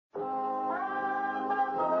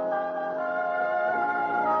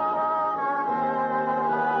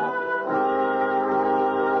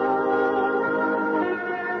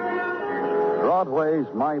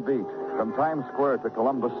Broadway's My Beat, from Times Square to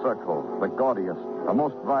Columbus Circle, the gaudiest, the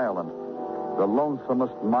most violent, the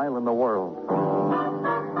lonesomest mile in the world.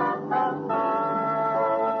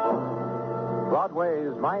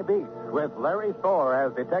 Broadway's My Beat, with Larry Thor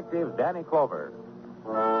as Detective Danny Clover.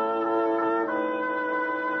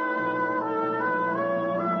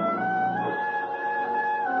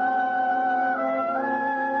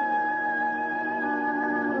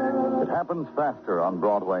 It happens faster on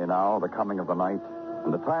Broadway now, the coming of the night.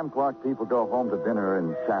 And the time clock people go home to dinner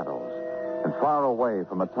in shadows. And far away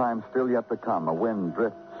from a time still yet to come, a wind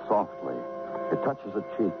drifts softly. It touches a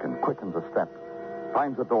cheek and quickens a step,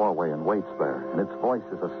 finds a doorway and waits there, and its voice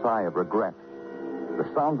is a sigh of regret. The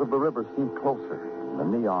sounds of the river seem closer, and the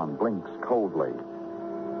neon blinks coldly.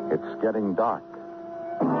 It's getting dark.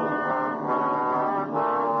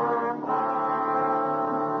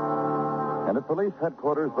 And at police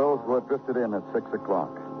headquarters, those who had drifted in at 6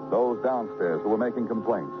 o'clock, those downstairs who were making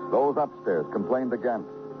complaints, those upstairs complained again,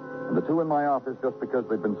 and the two in my office just because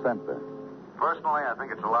they'd been sent there. Personally, I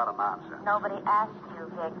think it's a lot of nonsense. Nobody asked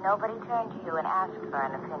you, Vic. Nobody turned to you and asked for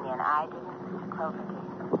an opinion. I didn't, Mr. Clover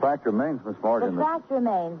did. The fact remains, Miss Morgan... The fact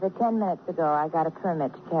remains that 10 minutes ago I got a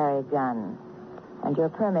permit to carry a gun. And your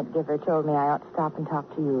permit giver told me I ought to stop and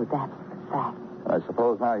talk to you. That's the fact. I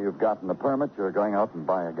suppose now you've gotten the permit, you're going out and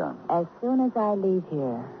buy a gun. As soon as I leave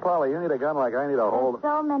here. Polly, you need a gun like I need a whole... There's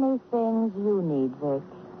so many things you need, Vic.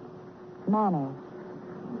 Manners.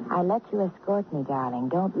 I let you escort me, darling.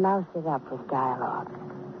 Don't louse it up with dialogue.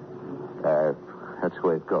 That's the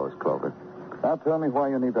way it goes, Clover. Now tell me why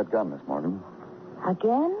you need that gun, Miss Morgan.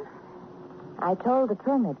 Again? I told the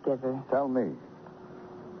permit giver. Tell me.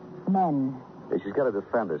 Men. Hey, she's got to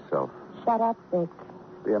defend herself. Shut up, Vic.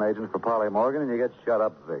 Be an agent for Polly Morgan, and you get shut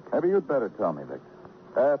up, Vic. Maybe you'd better tell me, Vic.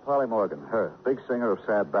 Polly Morgan, her, big singer of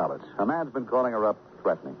sad ballads. A man's been calling her up,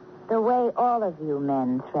 threatening. The way all of you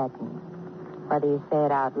men threaten, whether you say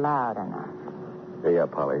it out loud or not. Yeah,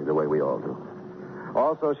 Polly, the way we all do.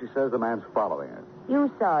 Also, she says the man's following her.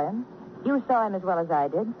 You saw him. You saw him as well as I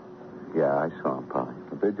did. Yeah, I saw him, Polly.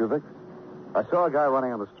 Did you, Vic? I saw a guy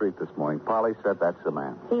running on the street this morning. Polly said that's the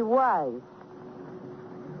man. He was.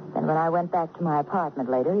 And when I went back to my apartment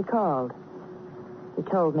later, he called. He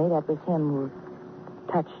told me that was him who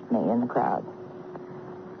touched me in the crowd.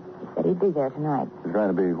 He said he'd be there tonight. He's going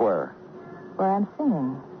to be where? Where I'm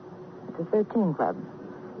singing. At the 13 Club.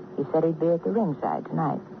 He said he'd be at the ringside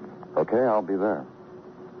tonight. Okay, I'll be there.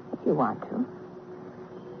 If you want to.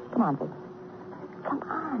 Come on, Vic.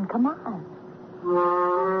 Come on.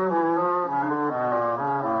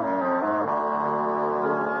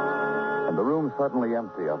 And the room suddenly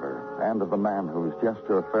empty of her, and of the man whose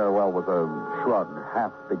gesture of farewell was a shrug,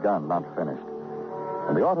 half begun, not finished.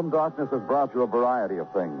 And the autumn darkness has brought you a variety of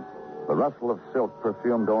things. The rustle of silk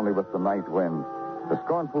perfumed only with the night wind. The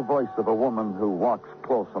scornful voice of a woman who walks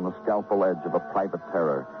close on the scalpel edge of a private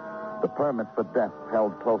terror. The permit for death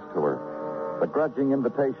held close to her. The grudging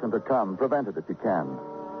invitation to come, prevent it if you can.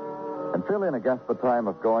 And fill in against the time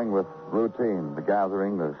of going with routine, the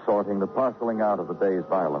gathering, the sorting, the parceling out of the day's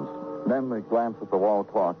violence. Then the glance at the wall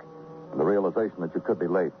clock and the realization that you could be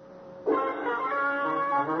late.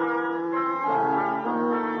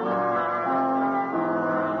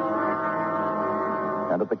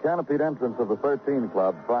 And at the canopied entrance of the 13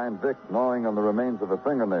 Club, find Vic gnawing on the remains of a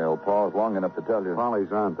fingernail paused long enough to tell you.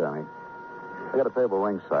 Polly's on, Danny. I got a table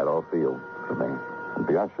ringside, all field for me. And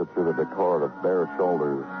be ushered through the decor of bare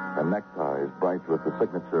shoulders and neckties bright with the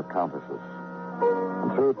signature of countesses.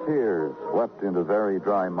 And through tears swept into very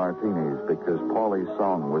dry martinis because Paulie's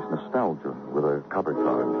song was nostalgia with a cover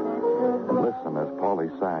charge. And listen as Paulie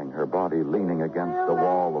sang, her body leaning against the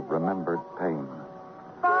wall of remembered pain.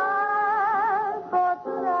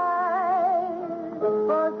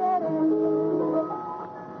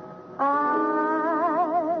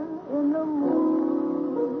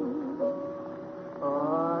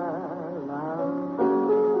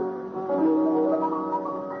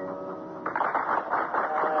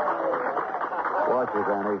 Watch her,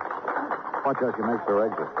 Danny. Watch how she makes her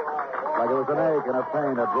exit. Like it was an ache and a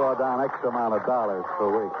pain to draw down X amount of dollars per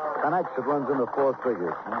week. An X that runs into 4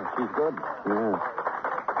 figures. Oh, she's good. Yeah.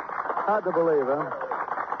 Hard to believe, huh?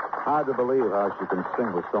 Hard to believe how she can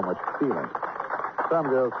sing with so much feeling.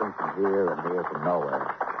 Some girls sing from here and here from nowhere.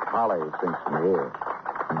 Polly sings from here,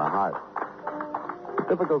 from the heart.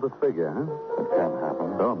 Difficult to figure, huh? It can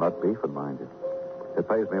happen. No, I'm not beefing, mind you. It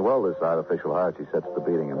pays me well, this artificial heart she sets to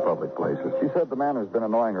beating in public places. She said the man who's been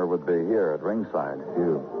annoying her would be here at ringside.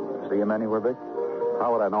 You see him anywhere, Vic?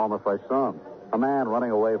 How would I know him if I saw him? A man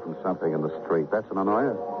running away from something in the street. That's an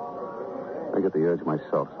annoyance. I get the urge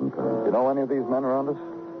myself sometimes. You know any of these men around us?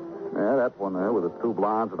 Yeah, that one there with the two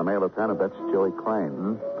blondes and the male lieutenant, that's Joey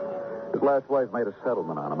Crane. His last wife made a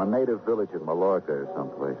settlement on him, a native village in Mallorca or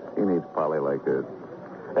someplace. He needs Polly like this.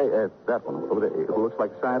 Hey, that one over there, who looks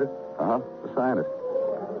like a scientist? Uh-huh. The scientist.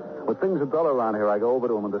 When things are dull around here, I go over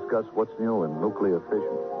to him and discuss what's new in nuclear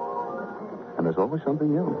fission. And there's always something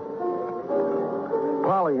new.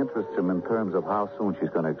 Polly interests him in terms of how soon she's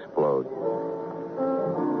going to explode.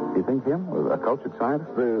 Do you think him, a cultured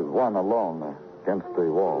scientist? The one alone against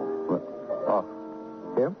the wall. What? Oh,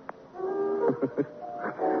 him?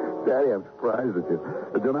 Daddy, I'm surprised at you.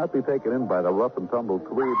 Do not be taken in by the rough and tumble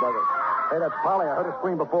tweed. Hey, that's Polly. I heard her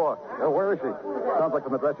scream before. Where is she? Sounds like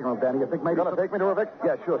from the dressing room, Danny. You think maybe... Gonna take me to her, Vic?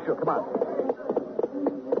 Yeah, sure. Come on.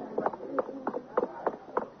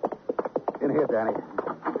 In here, Danny.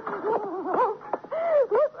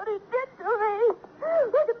 Look what he did to me.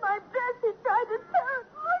 Look at my dress. He tried to tear it.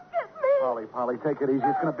 Look at me. Polly, take it easy.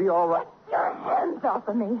 It's going to be all right. Get your hands off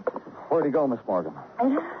of me. Where'd he go, Miss Morgan?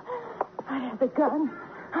 I'd have the gun.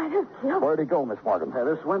 I'd have killed. Where'd he go, Miss Morgan? Yeah,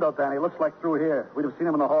 this window, Danny, looks like through here. We'd have seen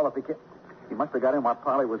him in the hall if he came. He must have got in while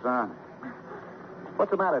Polly was on.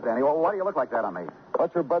 What's the matter, Danny? Well, why do you look like that on me?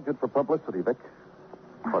 What's your budget for publicity, Vic?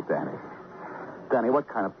 Oh, Danny. Danny, what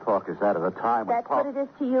kind of talk is that at a time when That's what it is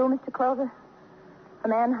to you, Mr. Clover. A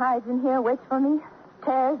man hides in here, waits for me,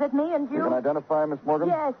 stares at me, and you... You can identify Miss Morgan?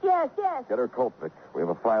 Yes. Get her coat, Vic. We have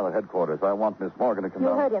a file at headquarters. I want Miss Morgan to come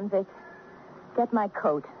down. You heard him, Vic. Get my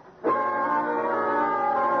coat.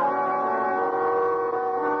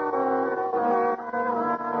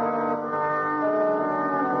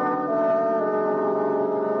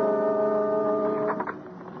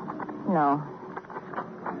 No.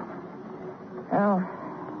 Oh.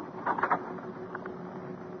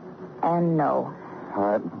 And no. All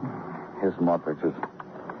right. Here's some more pictures.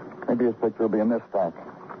 Maybe his picture will be in this stack.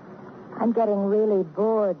 I'm getting really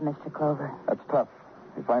bored, Mr. Clover. That's tough.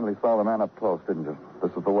 You finally saw the man up close, didn't you?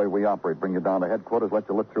 This is the way we operate. Bring you down to headquarters, let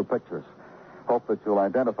you look through pictures. Hope that you'll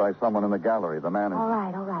identify someone in the gallery. The man is... All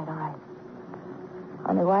right.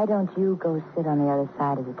 Only why don't you go sit on the other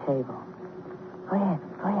side of the table? Go ahead,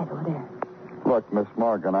 over there. Look, Miss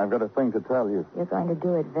Morgan, I've got a thing to tell you. You're going to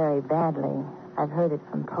do it very badly. I've heard it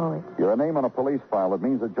from poets. You're a name on a police file. It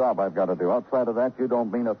means a job I've got to do. Outside of that, you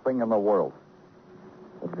don't mean a thing in the world.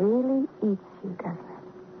 It really eats you, doesn't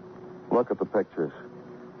it? Look at the pictures.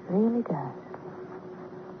 It really does.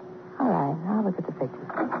 All right, I'll look at the pictures.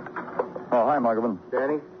 Oh, hi, Margaret.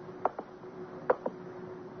 Danny?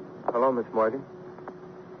 Hello, Miss Morgan.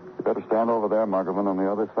 You better stand over there, Margaret, on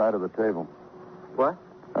the other side of the table. What?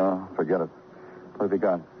 Forget it. What have you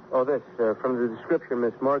got? Oh, this. From the description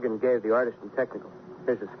Miss Morgan gave the artist in technical.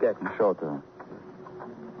 Here's a sketch. Show it to her.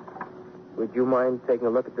 Would you mind taking a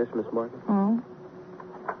look at this, Miss Morgan? Hmm?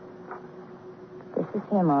 This is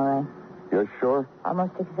him, all right. You're sure?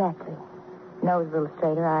 Almost exactly. Nose a little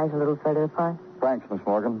straighter, eyes a little further apart. Thanks, Miss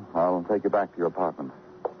Morgan. I'll take you back to your apartment.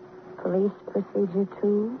 Police procedure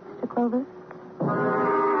 2, Mr. Clover?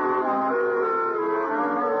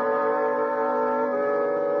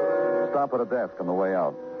 Stop at a desk on the way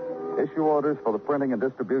out. Issue orders for the printing and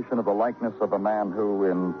distribution of the likeness of a man who,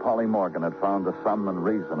 in Polly Morgan, had found the sum and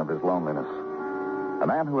reason of his loneliness. A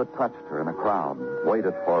man who had touched her in a crowd,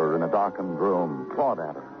 waited for her in a darkened room, clawed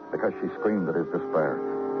at her because she screamed at his despair.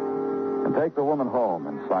 And take the woman home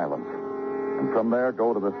in silence. And from there,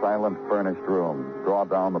 go to the silent, furnished room, draw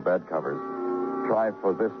down the bed covers, try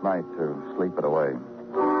for this night to sleep it away.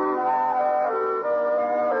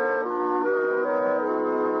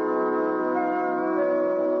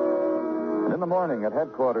 In the morning at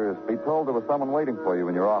headquarters, be told there was someone waiting for you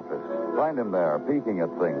in your office. Find him there, peeking at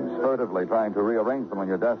things, furtively trying to rearrange them on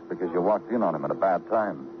your desk because you walked in on him at a bad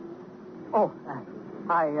time. Oh,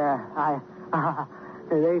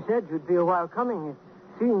 they said you'd be a while coming. It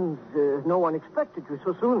seems no one expected you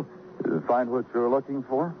so soon. Find what you're looking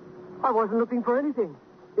for? I wasn't looking for anything.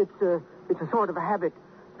 It's a sort of a habit,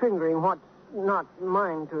 fingering what's not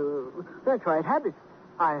mine to... That's right, habit.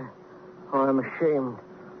 I'm ashamed.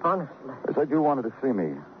 Honestly. They said you wanted to see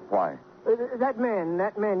me. Why? That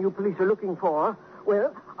man you police are looking for,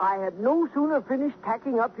 well, I had no sooner finished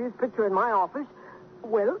tacking up his picture in my office,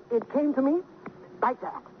 well, it came to me like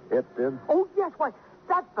that. It did? Oh, yes, why,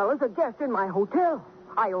 that fella's a guest in my hotel.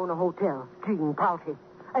 I own a hotel, Gene Prouty,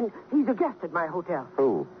 and he's a guest at my hotel.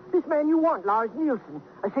 Who? This man you want, Lars Nielsen,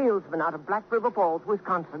 a salesman out of Black River Falls,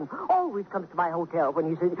 Wisconsin. Always comes to my hotel when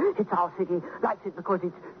he says it's our city, likes it because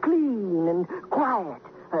it's clean and quiet.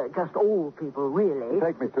 Just old people, really.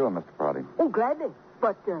 Take me to him, Mr. Prouty. Oh, gladly.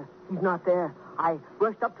 But he's not there. I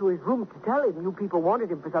rushed up to his room to tell him you people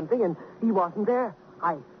wanted him for something, and he wasn't there.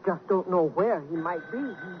 I just don't know where he might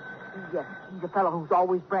be. He's a fellow who's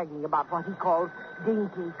always bragging about what he calls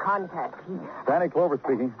dainty contact. Danny Clover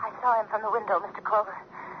speaking. I saw him from the window, Mr. Clover.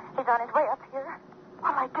 He's on his way up here.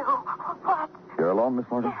 What'll I do? What? You're alone, Miss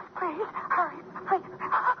Morgan? Yes, please. Hurry, please.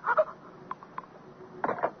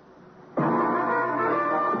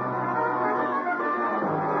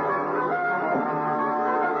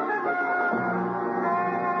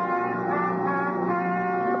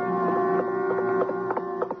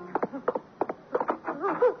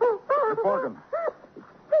 Miss Morgan.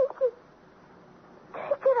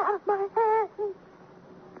 Take it out of my hand.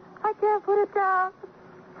 I can't put it down.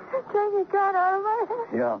 Take the gun out of my hand.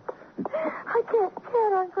 Yeah. I can't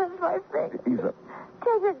unclench my face. Ease up.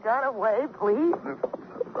 Take the gun away, please.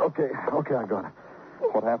 Okay, I got it.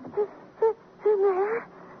 What happened? In there. In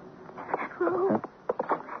that room.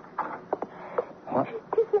 What?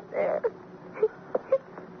 He's in there.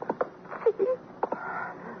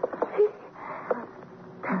 See?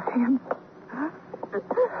 That's him.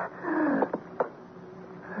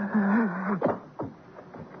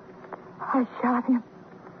 I shot him.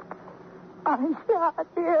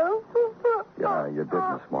 Yeah, you did,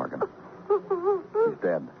 Miss Morgan. He's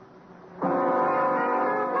dead.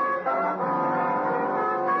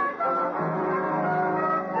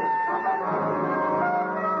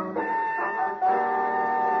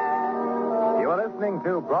 You are listening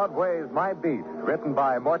to Broadway's My Beat, written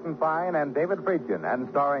by Morton Fine and David Friedkin, and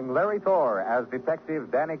starring Larry Thor as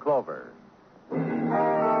Detective Danny Clover.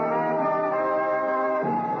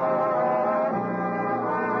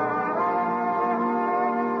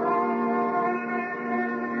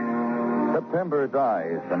 September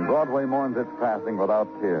dies, and Broadway mourns its passing without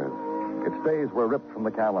tears. Its days were ripped from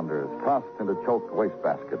the calendars, tossed into choked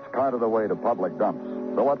wastebaskets, carted away to public dumps.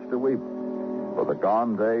 So what's to weep? For the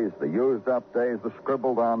gone days, the used-up days, the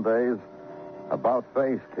scribbled-on days? About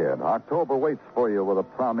face, kid. October waits for you with a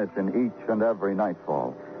promise in each and every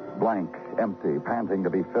nightfall. Blank, empty, panting to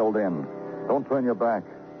be filled in. Don't turn your back.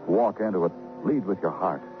 Walk into it. Lead with your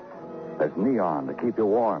heart. There's neon to keep you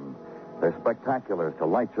warm. There's spectaculars to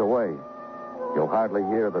light your way. You'll hardly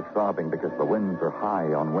hear the sobbing because the winds are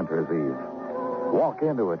high on winter's eve. Walk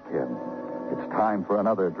into it, kid. It's time for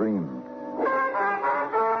another dream.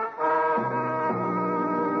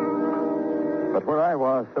 But where I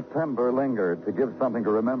was, September lingered to give something to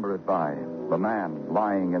remember it by. The man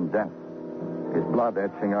lying in death. His blood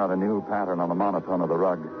etching out a new pattern on the monotone of the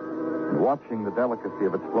rug. And watching the delicacy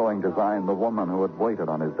of its flowing design, the woman who had waited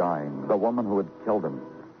on his dying. The woman who had killed him.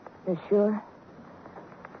 You're sure?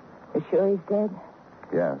 You're sure he's dead?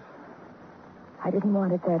 Yes. I didn't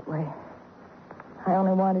want it that way. I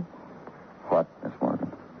only wanted What, Miss Morgan?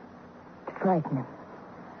 to frighten him.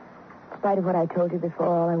 In spite of what I told you before,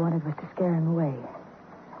 all I wanted was to scare him away.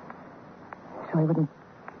 So he wouldn't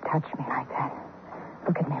touch me like that.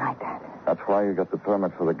 Look at me like that. That's why you got the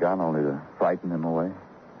permit for the gun, only to frighten him away?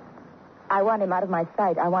 I want him out of my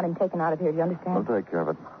sight. I want him taken out of here. Do you understand? We'll take care of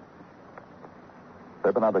it.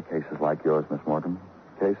 There have been other cases like yours, Miss Morgan.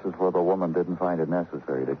 Cases where the woman didn't find it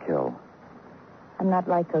necessary to kill. I'm not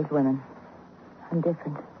like those women. I'm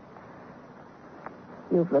different.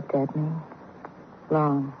 You've looked at me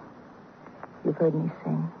long. You've heard me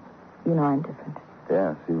sing. You know I'm different.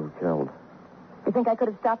 Yes, you were killed. You think I could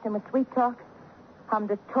have stopped him with sweet talk?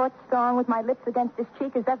 Hummed a torch song with my lips against his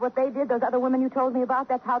cheek? Is that what they did? Those other women you told me about?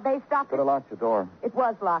 That's how they stopped Could it? have locked your door. It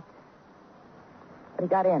was locked. But he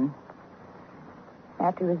got in.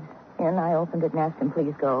 After he was in, I opened it and asked him,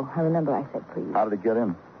 please go. I remember I said, please. How did he get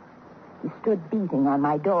in? He stood beating on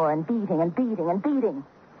my door and beating and beating and beating.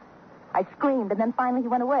 I screamed, and then finally he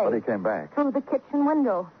went away. But he came back. Through the kitchen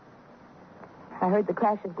window. I heard the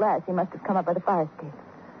crash of glass. He must have come up by the fire escape.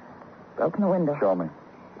 Broken the window. Show me.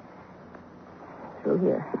 Through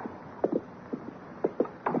here.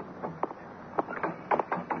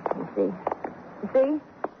 You see? You see?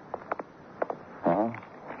 Uh-huh.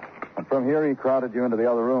 And from here, he crowded you into the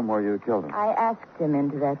other room where you killed him. I asked him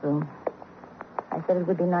into that room. I said it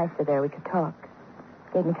would be nicer there. We could talk.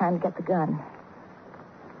 Gave me time to get the gun.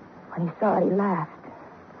 When he saw it, he laughed.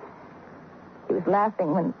 He was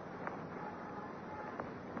laughing when...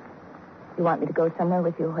 You want me to go somewhere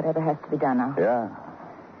with you? Whatever has to be done now. Yeah.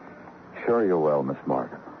 Sure you will, Miss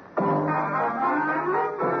Morgan.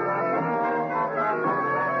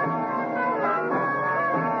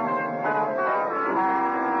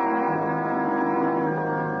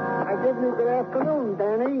 Good afternoon,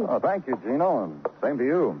 Danny. Oh, thank you, Gino, and same to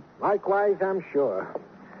you. Likewise, I'm sure.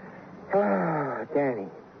 Danny.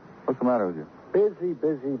 What's the matter with you?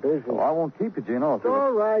 Busy. Oh, I won't keep you, Gino. It's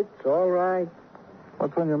all right.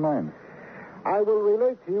 What's on your mind? I will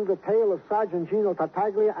relate to you the tale of Sergeant Gino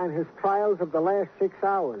Tartaglia and his trials of the last 6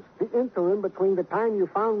 hours, the interim between the time you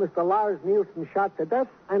found Mr. Lars Nielsen shot to death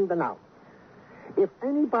and the now. If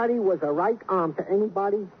anybody was a right arm to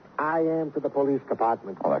anybody, I am to the police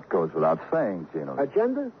department. Well, that goes without saying, Gino.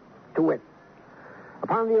 Agenda? To wit.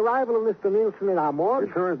 Upon the arrival of Mr. Nielsen at our morgue...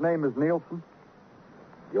 You sure his name is Nielsen?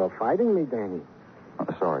 You're fighting me, Danny.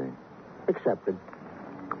 Sorry. Accepted.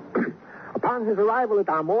 Upon his arrival at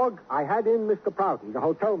our morgue, I had in Mr. Prouty, the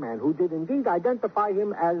hotel man, who did indeed identify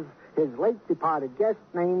him as his late departed guest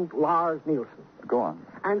named Lars Nielsen. Go on.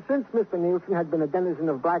 And since Mr. Nielsen had been a denizen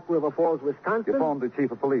of Black River Falls, Wisconsin... You phoned the chief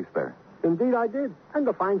of police there. Indeed I did. And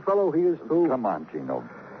a fine fellow he is, too. Come on, Gino.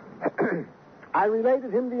 I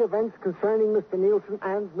related him the events concerning Mr. Nielsen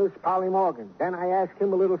and Miss Polly Morgan. Then I asked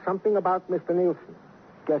him a little something about Mr. Nielsen.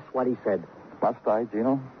 Guess what he said? Must I,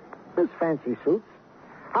 Gino? His fancy suits.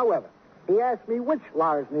 However, he asked me which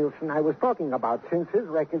Lars Nielsen I was talking about, since his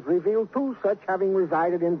records revealed two such having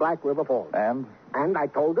resided in Black River Falls. And? And I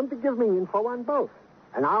told him to give me info on both.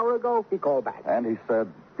 An hour ago, he called back. And he said?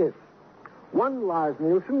 This. One Lars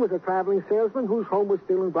Nielsen was a traveling salesman whose home was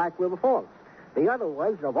still in Black River Falls. The other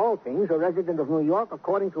was, of all things, a resident of New York,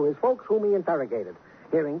 according to his folks, whom he interrogated.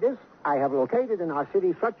 Hearing this, I have located in our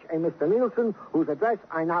city such a Mr. Nielsen, whose address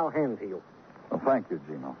I now hand to you. Well, thank you,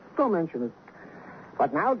 Gino. Don't mention it.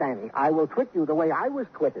 But now, Danny, I will twit you the way I was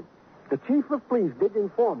twitted. The chief of police did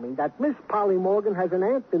inform me that Miss Polly Morgan has an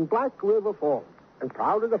aunt in Black River Falls. And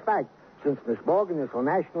proud of the fact, since Miss Morgan is so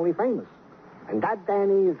nationally famous. And that,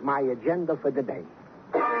 Danny, is my agenda for the day.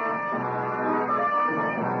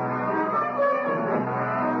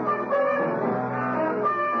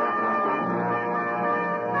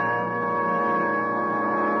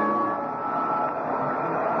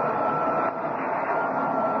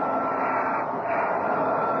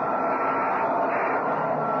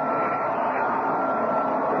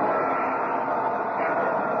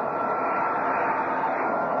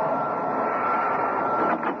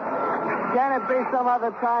 Can it be some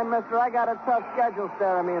other time, mister? I got a tough schedule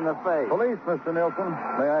staring me in the face. Police, Mr. Nielsen.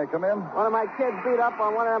 May I come in? One of my kids beat up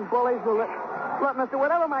on one of them bullies who... Look, mister,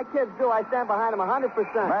 whatever my kids do, I stand behind them 100%.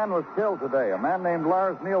 A man was killed today. A man named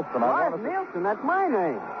Lars Nielsen. Lars Nielsen? That's my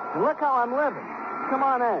name. And look how I'm living. Come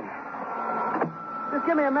on in. Just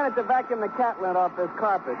give me a minute to vacuum the cat lint off this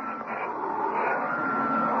carpet.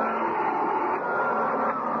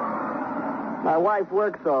 My wife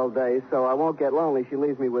works all day, so I won't get lonely. She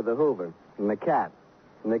leaves me with the Hoover and the cat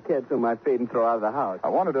and the kids whom I feed and throw out of the house. I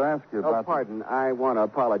wanted to ask you about... Oh, pardon. I want to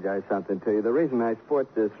apologize something to you. The reason I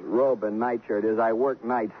sport this robe and nightshirt is I work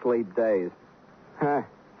nights, sleep days. Huh?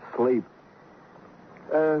 Sleep.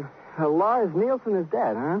 Lars Nielsen is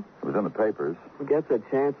dead, huh? It was in the papers. Who gets a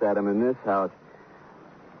chance at him in this house?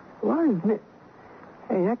 Lars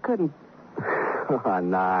Hey, I couldn't... Oh,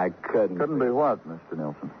 no, I couldn't. Couldn't be what, Mr.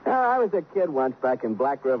 Nielsen? I was a kid once back in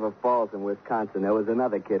Black River Falls in Wisconsin. There was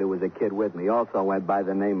another kid who was a kid with me. Also went by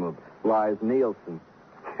the name of Lars Nielsen.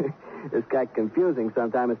 This got confusing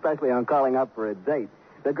sometimes, especially on calling up for a date.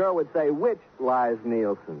 The girl would say, which Lars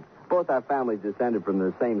Nielsen? Both our families descended from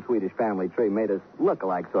the same Swedish family tree, made us look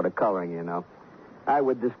alike sort of coloring, you know. I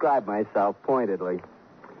would describe myself pointedly.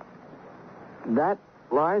 That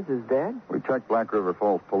Lars is dead? We checked Black River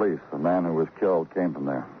Falls police. The man who was killed came from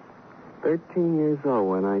there. 13 years old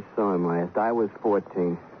when I saw him last. I was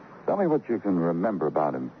 14. Tell me what you can remember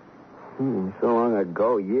about him. So long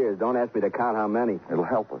ago, years. Don't ask me to count how many. It'll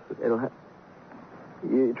help us.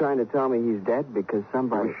 You trying to tell me he's dead because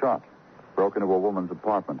somebody... He was shot. Broke into a woman's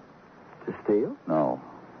apartment. To steal? No.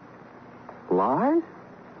 Lars?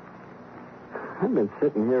 I've been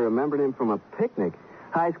sitting here remembering him from a picnic.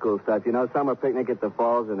 High school stuff, you know, summer picnic at the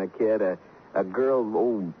falls, and a kid, a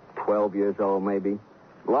girl, 12 years old maybe.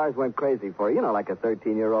 Lars went crazy for her, you know, like a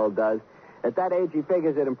 13-year-old does. At that age, he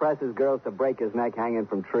figures it impresses girls to break his neck hanging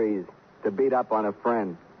from trees, to beat up on a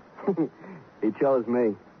friend. He chose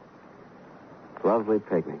me. Lovely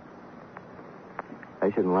picnic. I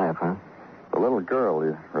shouldn't laugh, huh? The little girl,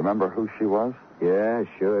 you remember who she was? Yeah,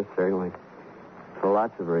 sure, certainly. For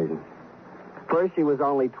lots of reasons. First, she was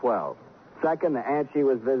only 12. Second, the aunt she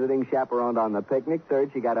was visiting chaperoned on the picnic. Third,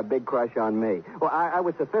 she got a big crush on me. Well, I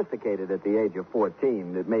was sophisticated at the age of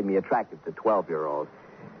 14. It made me attractive to 12-year-olds.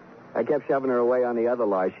 I kept shoving her away on the other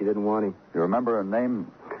Lars. She didn't want him. You remember her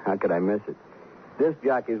name? How could I miss it? Disc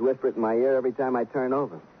jockeys whisper it in my ear every time I turn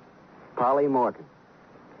over. Polly Morgan.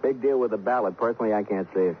 Big deal with the ballad. Personally, I can't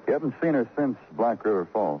see it. You haven't seen her since Black River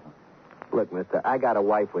Falls. Look, mister, I got a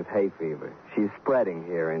wife with hay fever. She's spreading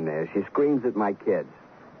here and there. She screams at my kids.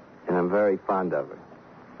 And I'm very fond of her.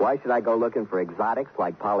 Why should I go looking for exotics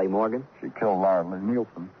like Polly Morgan? She killed Lars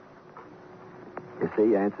Nielsen. You see,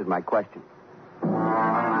 you answered my question.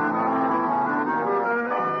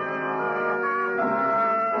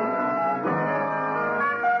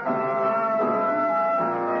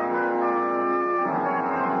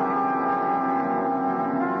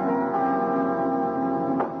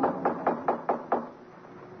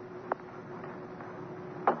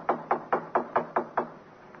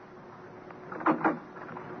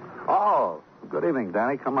 Oh, good evening,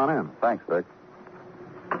 Danny. Come on in. Thanks, Vic.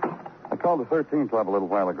 I called the 13 Club a little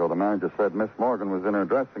while ago. The manager said Miss Morgan was in her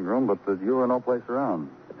dressing room, but that you were no place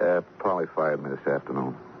around. Polly fired me this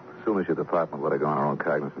afternoon. As soon as your department let her go on her own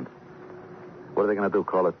cognizance. What are they going to do?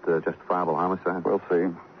 Call it justifiable homicide? We'll see.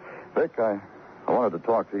 Vic, I wanted to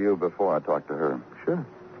talk to you before I talked to her. Sure.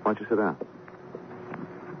 Why don't you sit down?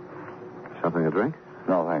 Something to drink?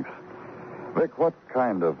 No, thanks. Vic, what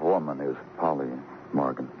kind of woman is Polly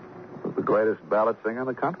Morgan? The greatest ballad singer in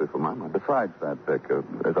the country, for my money. Besides that, Vic,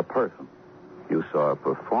 as a person. You saw her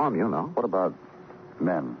perform, you know. What about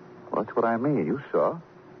men? Well, that's what I mean. You saw.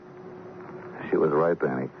 She was right,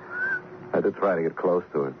 Danny. I did try to get close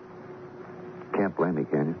to her. Can't blame me,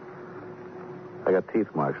 can you? I got teeth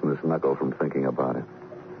marks in this knuckle from thinking about it.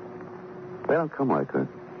 They don't come like that.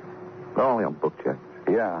 They're only on book checks.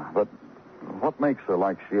 Yeah, but what makes her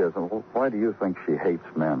like she is? And why do you think she hates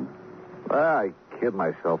men? Well, I kid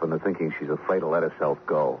myself into thinking she's afraid to let herself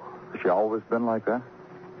go. Has she always been like that?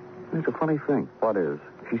 It's a funny thing. What is?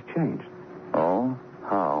 She's changed. Oh?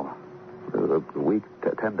 How? A week,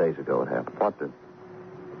 10 days ago it happened. What did?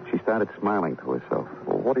 She started smiling to herself.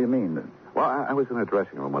 Well, what do you mean? Well, I was in her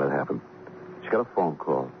dressing room when it happened. She got a phone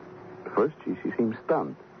call. At first, she seemed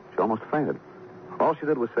stunned. She almost fainted. All she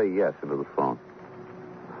did was say yes into the phone.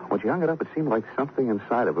 When she hung it up, it seemed like something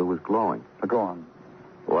inside of her was glowing. Go on.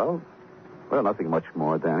 Well, nothing much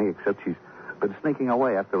more, Danny, except she's been sneaking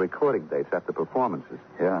away after recording dates, after performances.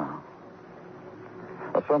 Yeah.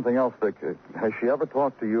 Something else, Vic. Has she ever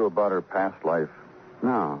talked to you about her past life?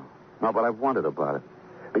 No, but I've wondered about it.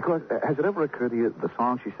 Because, has it ever occurred to you the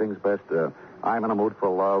song she sings best, I'm in a mood for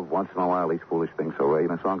love, once in a while these foolish things so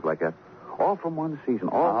rave, and songs like that? All from one season,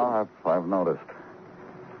 all I've noticed.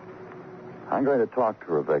 I'm going to talk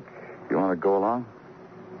to her, Vic. You want to go along?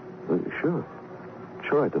 Sure.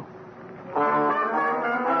 Sure I do.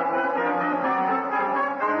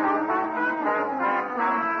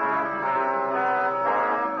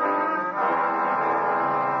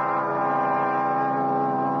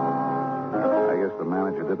 The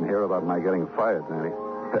manager didn't hear about my getting fired, Danny.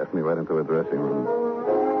 Passed me right into her dressing room.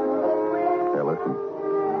 Hey, listen.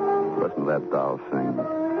 Listen to that doll sing.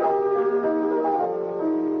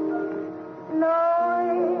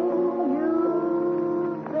 Knowing you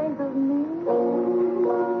think of me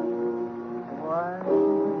once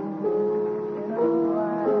in a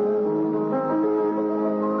while.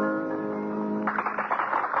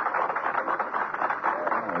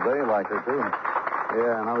 They like her, too.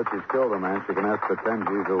 Yeah, now that she's killed a man, she can ask for 10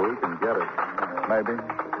 G's a week and get it. Maybe.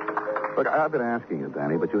 Look, I've been asking you,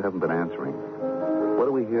 Danny, but you haven't been answering. What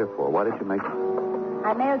are we here for? Why did you make...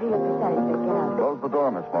 I mailed you your percentage, Vic. Get out. Close the door,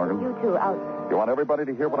 Miss Morgan. You too, out. You want everybody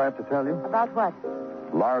to hear what I have to tell you? About what?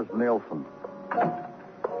 Lars Nielsen.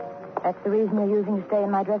 That's the reason you're using to stay in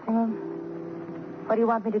my dressing room? What do you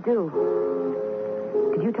want me to do?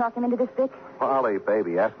 Did you talk him into this, Vic? Polly,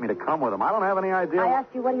 baby, asked me to come with him. I don't have any idea. I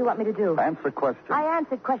asked you, what do you want me to do? Answer questions. I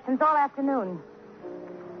answered questions all afternoon.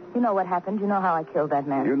 You know what happened. You know how I killed that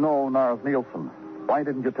man. You know Lars Nielsen. Why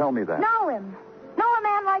didn't you tell me that? Know him. Know a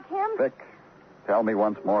man like him? Vic, tell me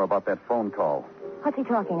once more about that phone call. What's he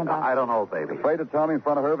talking about? I don't know, baby. Afraid to tell me in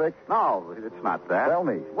front of her, Vic? No, it's not that. Tell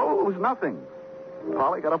me. Well, it was nothing.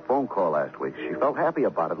 Polly got a phone call last week. She felt happy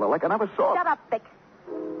about it, like I never saw it. Shut up, Vic.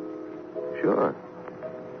 Sure.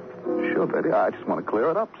 Sure, baby. I just want to clear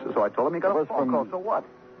it up. So I told him he got a phone call. So what?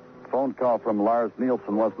 Phone call from Lars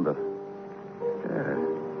Nielsen, wasn't it? Yeah,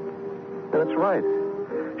 that's right.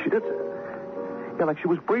 She did. Yeah, like she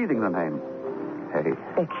was breathing the name. Hey.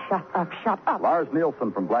 Vic, shut up, shut up. Lars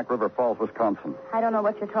Nielsen from Black River Falls, Wisconsin, I don't know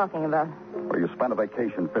what you're talking about. where you spent a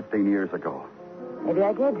vacation 15 years ago. Maybe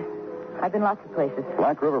I did. I've been lots of places.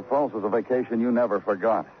 Black River Falls was a vacation you never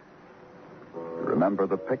forgot. Remember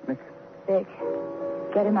the picnic? Vic,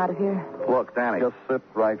 get him out of here. Look, Danny. Just sit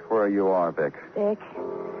right where you are, Vic. Vic,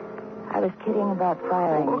 I was kidding about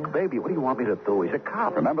firing Look, you. baby, what do you want me to do? He's a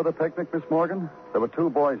cop. Remember the picnic, Miss Morgan? There were 2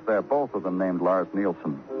 boys there, both of them named Lars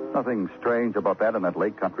Nielsen. Nothing strange about that in that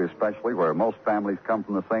lake country especially, where most families come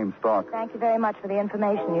from the same stock. Thank you very much for the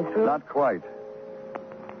information. You through? Not quite.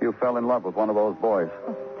 You fell in love with one of those boys.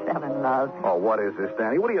 Fell in love. Oh, what is this,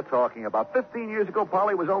 Danny? What are you talking about? 15 years ago,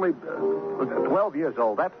 Polly was only 12 years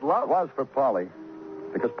old. That's love. It was for Polly.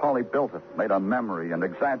 Because Polly built it, made a memory, and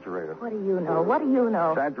exaggerated. What do you know? What do you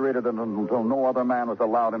know? Exaggerated it until no other man was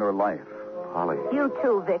allowed in her life. Polly. You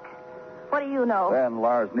too, Vic. What do you know? Then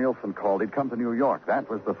Lars Nielsen called. He'd come to New York. That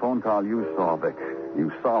was the phone call you saw, Vic. You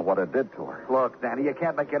saw what it did to her. Look, Danny, you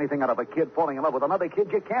can't make anything out of a kid falling in love with another kid.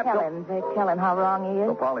 You can't. Tell him, Vic. Tell him how wrong he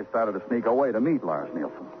So is. Polly started to sneak away to meet Lars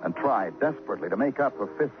Nielsen and tried desperately to make up for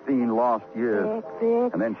 15 lost years.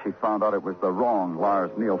 Vic. And then she found out it was the wrong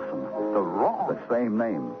Lars Nielsen. The wrong? The same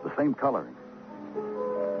name, the same coloring.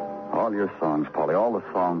 All your songs, Polly, all the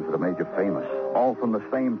songs that have made you famous, all from the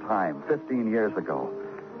same time, 15 years ago.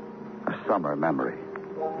 A summer memory.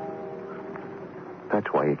 That's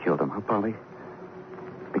why you killed him, huh, Polly?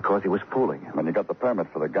 Because he was fooling you. When you got the permit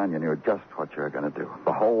for the gun, you knew just what you were going to do.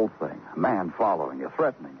 The whole thing. A man following you,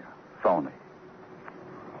 threatening you. Phony.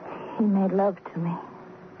 He made love to me.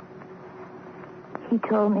 He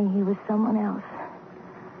told me he was someone else.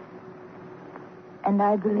 And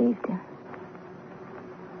I believed him.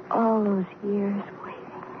 All those years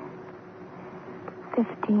waiting.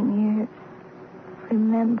 15 years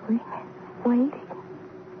remembering, waiting.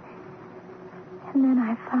 And then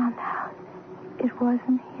I found out it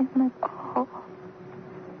wasn't him at all.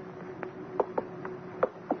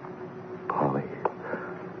 Polly.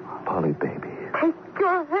 Polly, baby. Take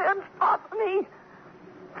your hands off me.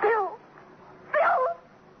 Phil. Phil.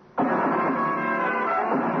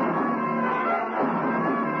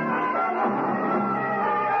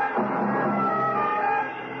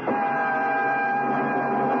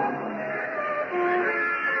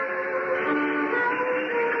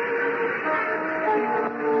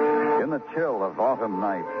 In the chill of autumn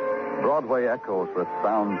night, Broadway echoes with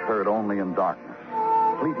sounds heard only in darkness.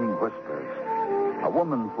 Fleeting whispers. A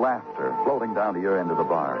woman's laughter floating down to your end of the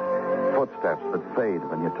bar. Footsteps that fade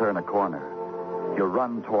when you turn a corner. You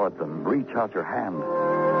run toward them, reach out your hand.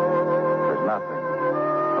 There's nothing.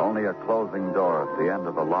 Only a closing door at the end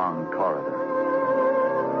of a long corridor.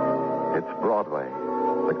 It's Broadway,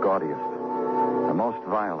 the gaudiest, the most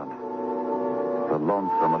violent, the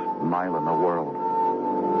lonesomest mile in the world.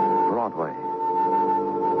 Broadway,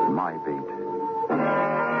 my beat.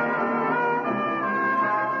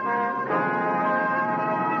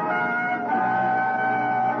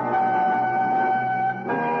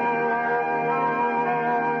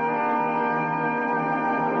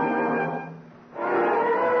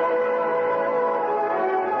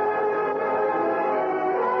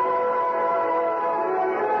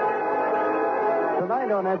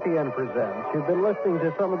 Tonight on FEN Presents, you've been listening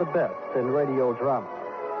to some of the best in radio drama.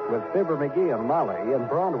 With Fibber McGee and Molly, and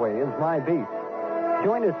Broadway is My Beat.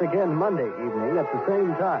 Join us again Monday evening at the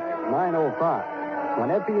same time, 9:05, when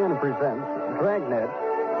FEN presents Dragnet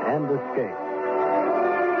and Escape.